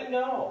 Let Him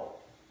know.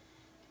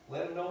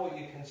 Let Him know what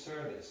your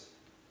concern is.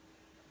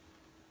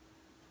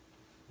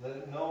 Let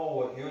Him know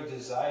what your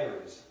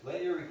desire is.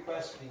 Let your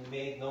request be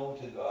made known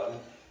to God. And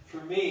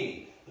for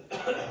me,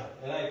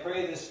 and I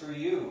pray this for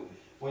you,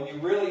 when you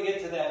really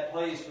get to that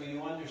place where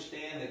you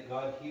understand that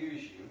God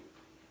hears you,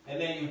 and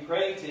then you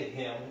pray to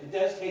Him, it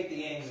does take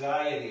the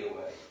anxiety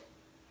away.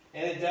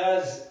 And it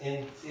does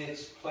in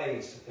its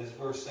place, as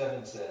verse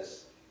 7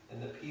 says,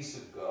 and the peace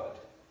of God,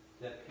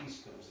 that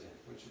peace comes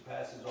in, which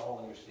surpasses all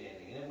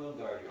understanding. And it will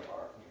guard your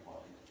heart and your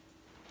mind.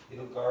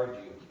 It'll guard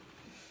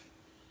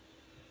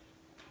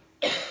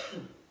you.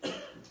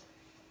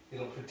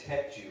 It'll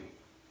protect you.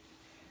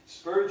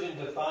 Spurgeon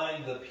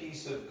defined the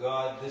peace of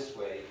God this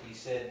way. He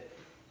said,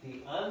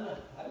 I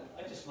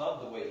just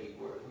love the way he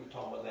worked. We were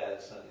talking about that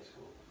at Sunday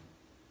school.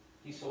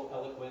 He's so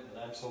eloquent and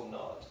I'm so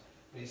not.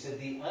 But he said,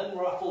 the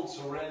unruffled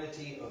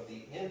serenity of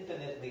the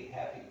infinitely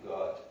happy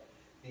God,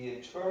 the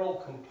eternal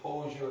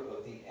composure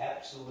of the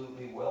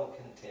absolutely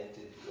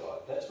well-contented God.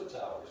 That's what's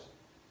ours.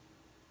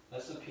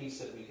 That's the peace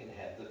that we can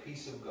have, the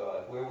peace of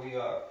God, where we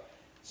are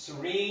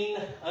serene,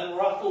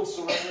 unruffled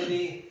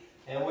serenity,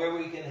 and where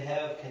we can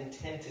have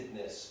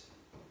contentedness,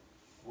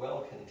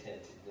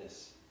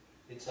 well-contentedness.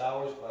 It's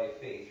ours by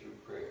faith through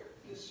prayer,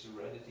 this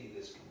serenity,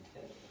 this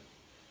contentment.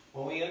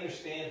 When we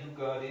understand who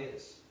God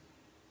is,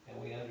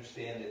 and we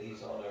understand that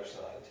He's on our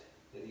side,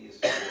 that He is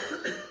for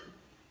us.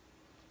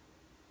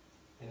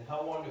 And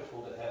how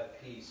wonderful to have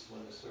peace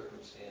when the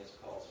circumstance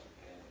calls for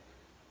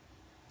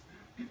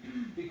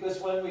panic.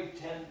 Because when we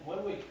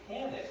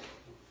panic,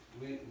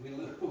 we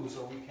lose,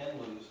 or we can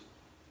lose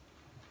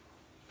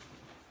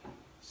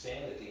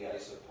sanity, I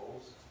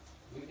suppose.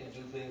 We can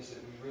do things that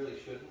we really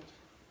shouldn't.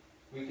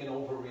 We can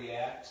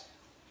overreact.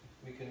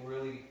 We can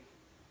really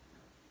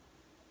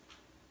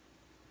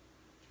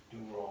do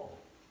wrong.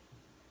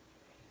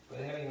 But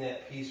having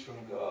that peace from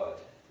God,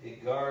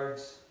 it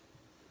guards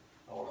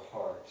our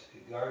heart.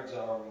 It guards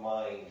our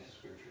mind,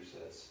 Scripture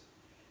says.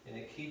 And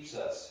it keeps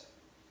us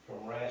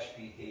from rash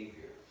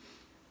behavior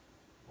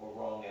or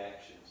wrong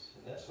actions.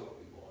 And that's what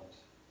we want.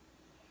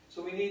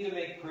 So we need to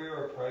make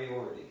prayer a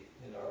priority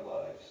in our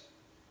lives,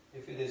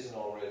 if it isn't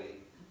already.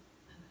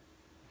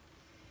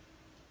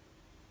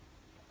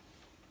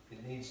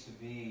 It needs to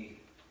be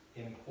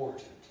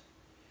important.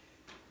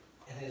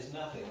 And there's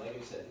nothing, like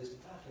I said, there's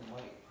nothing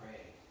like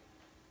praying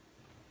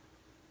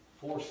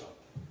for something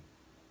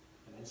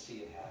and then see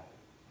it happen.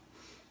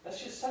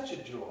 That's just such a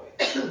joy.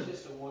 It's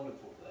just a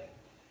wonderful thing.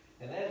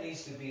 And that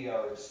needs to be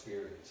our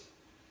experience.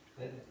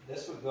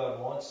 That's what God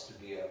wants to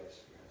be our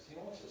experience. He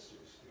wants us to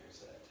experience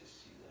that, to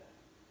see that.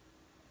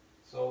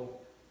 So,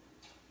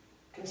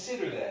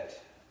 consider that.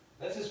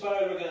 That's as far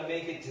as we're going to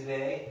make it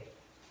today.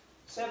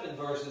 7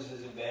 verses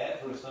isn't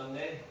bad for a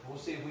Sunday. We'll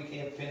see if we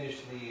can't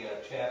finish the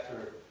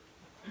chapter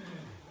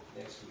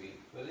next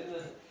week. But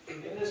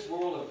in this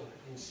world of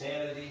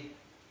insanity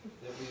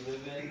that we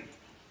live in,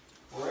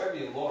 wherever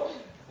you look,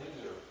 things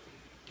are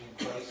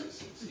in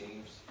crisis, it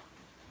seems.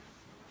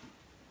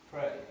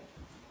 Pray.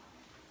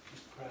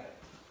 Just pray.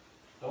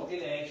 Don't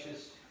get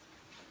anxious.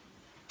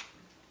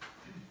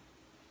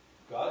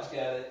 God's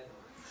got it.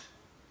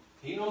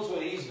 He knows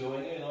what He's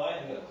doing. You know, I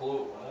haven't got a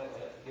clue.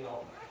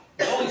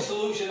 The only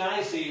solution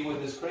I see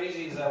with as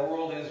crazy as our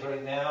world is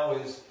right now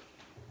is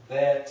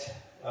that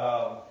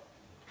our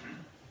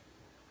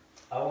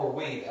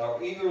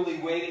eagerly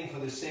waiting for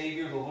the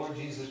Savior, the Lord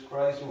Jesus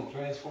Christ, who will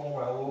transform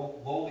our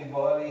lowly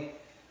body,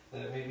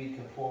 that it may be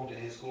conformed to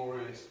His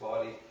glorious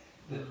body.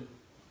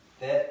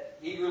 That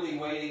eagerly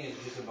waiting is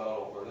just about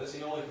over. That's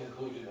the only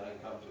conclusion I can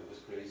come to, as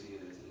crazy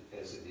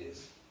as it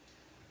is.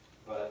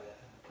 But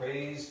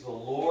praise the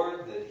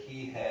Lord that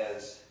He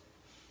has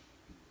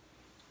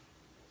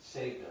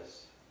saved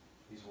us.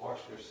 He's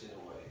washed our sin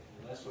away.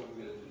 And that's what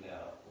we're going to do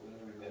now. We're going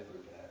to remember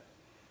that.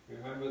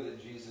 Remember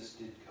that Jesus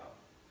did come.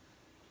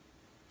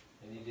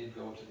 And He did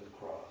go to the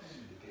cross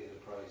to pay the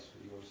price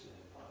for your sin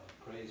and mine.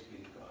 Praise be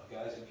to God.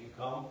 Guys, if you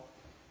come,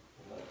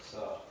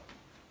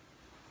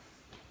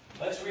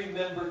 let's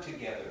remember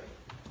together.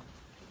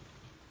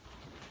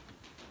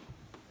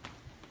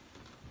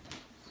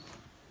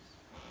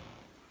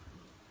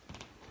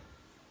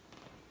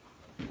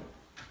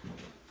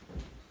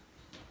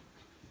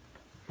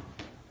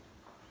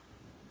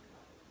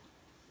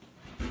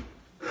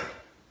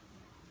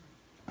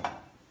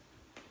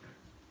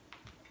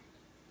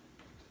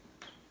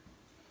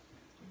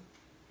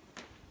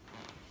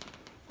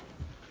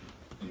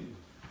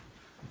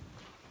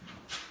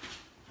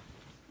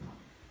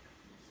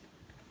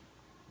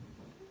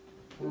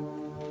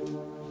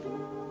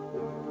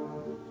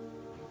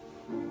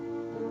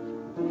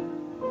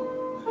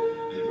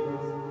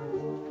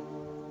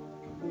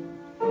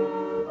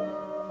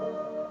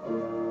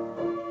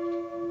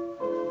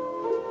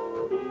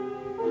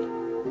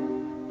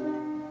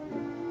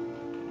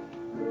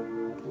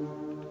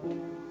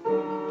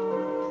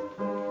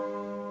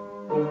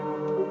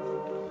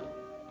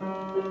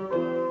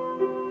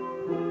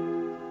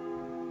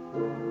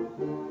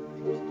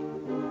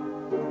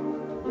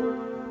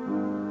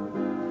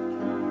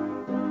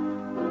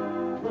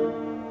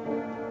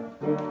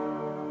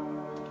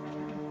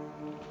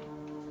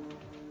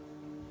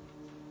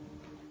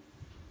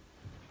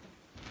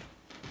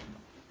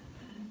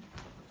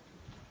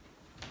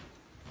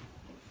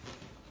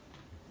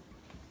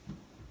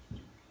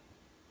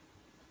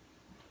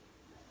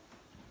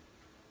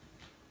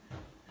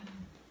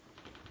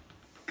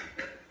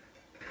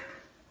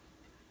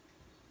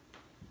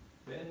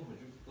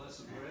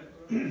 bless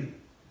the bread.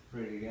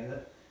 Pray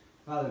together.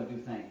 Father, we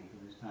do thank you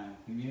for this time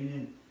of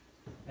communion.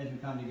 As we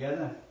come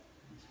together,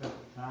 a special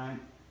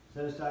time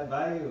set aside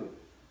by you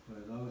for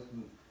those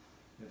who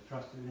have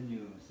trusted in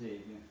you as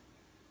Savior.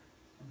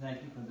 And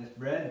thank you for this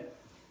bread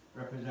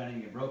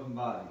representing your broken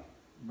body,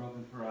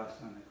 broken for us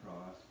on the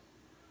cross.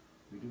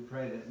 We do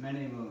pray that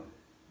many will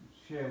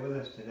share with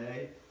us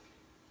today.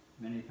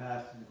 Many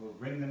pastors will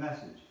bring the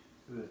message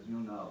so that you'll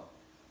know.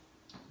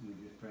 We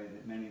just pray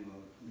that many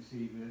will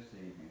receive you as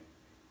Savior.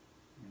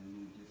 And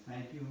we just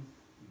thank you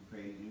and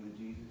praise you in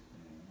Jesus'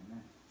 name.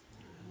 Amen.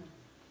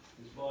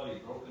 His body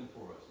broken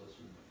for us. Let's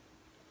remember.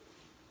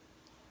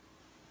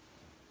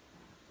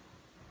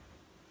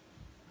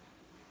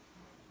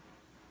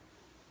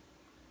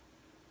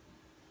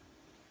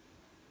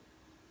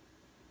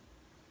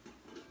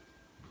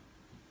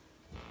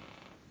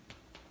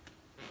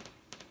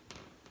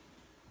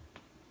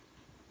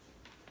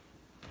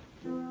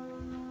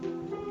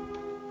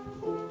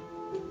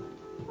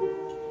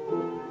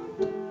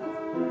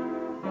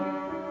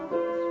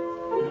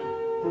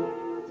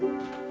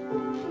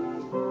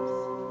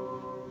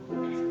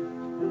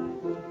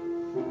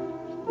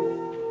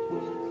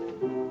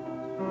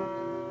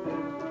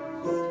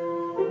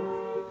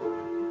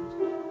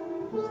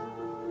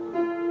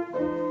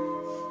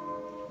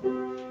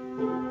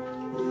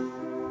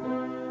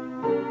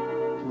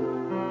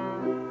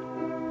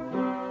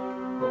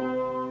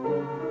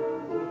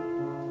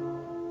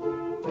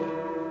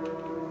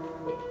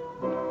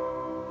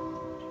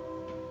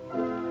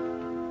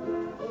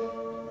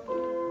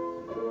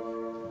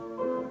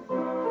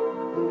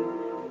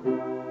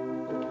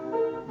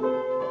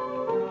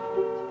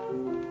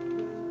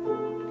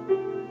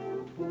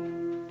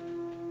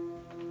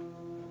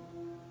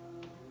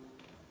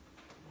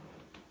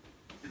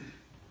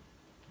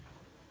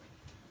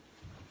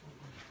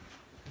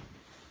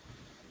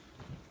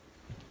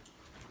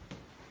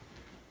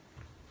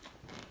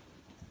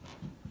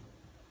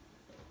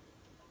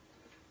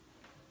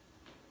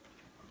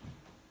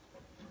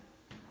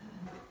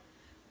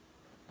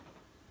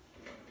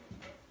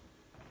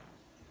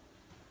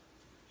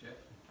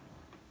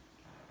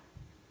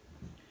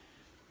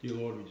 Dear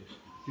Lord, we just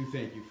do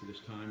thank you for this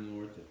time,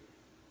 Lord, for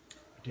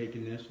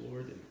taking this,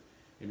 Lord,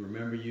 and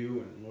remember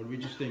you. And Lord, we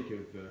just think of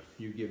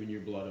you giving your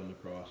blood on the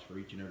cross for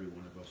each and every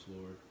one of us,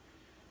 Lord.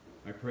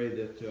 I pray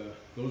that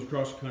those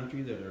across the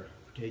country that are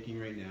partaking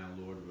right now,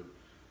 Lord, would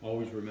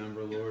always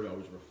remember, Lord,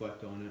 always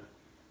reflect on it,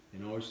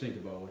 and always think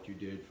about what you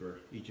did for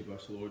each of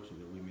us, Lord, so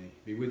that we may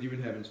be with you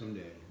in heaven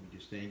someday. We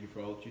just thank you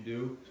for all that you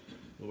do,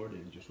 Lord,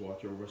 and just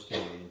watch over us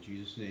today. In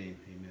Jesus' name,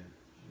 amen.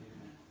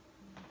 Amen.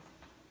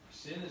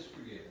 Sin is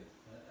forgiven.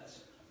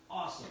 That's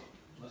awesome.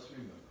 Let's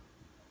remember.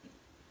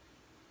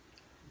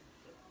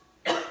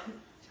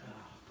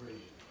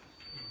 Praise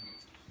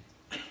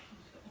you.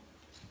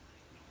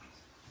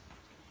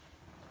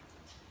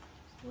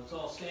 Let's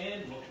all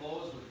stand. We'll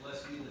close with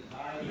blessed be the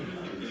tide.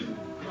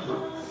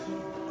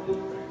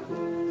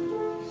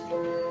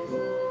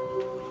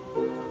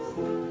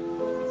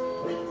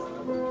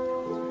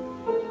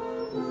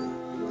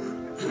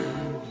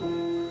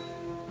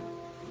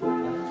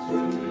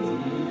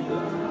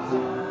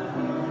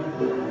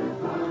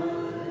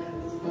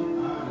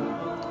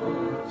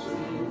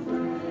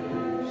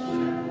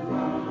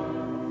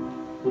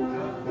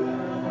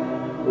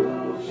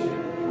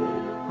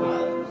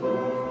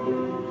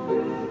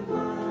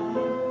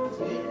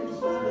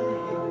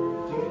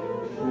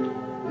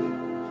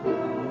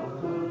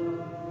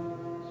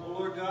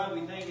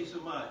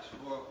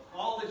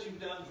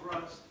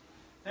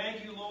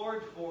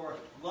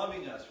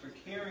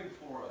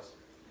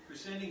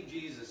 Sending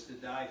Jesus to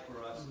die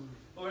for us.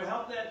 Lord,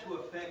 help that to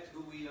affect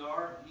who we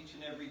are each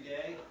and every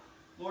day.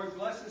 Lord,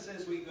 bless us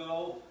as we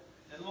go.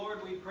 And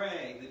Lord, we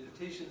pray the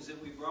petitions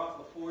that we brought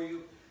before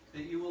you,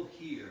 that you will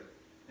hear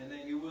and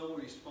that you will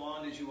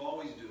respond as you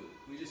always do.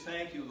 We just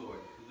thank you, Lord,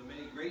 for the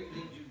many great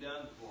things you've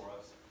done for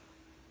us.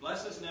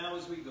 Bless us now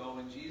as we go.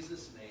 In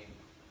Jesus' name,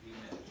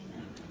 amen.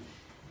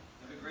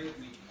 Have a great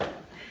week.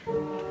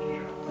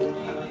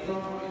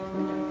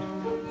 Amen.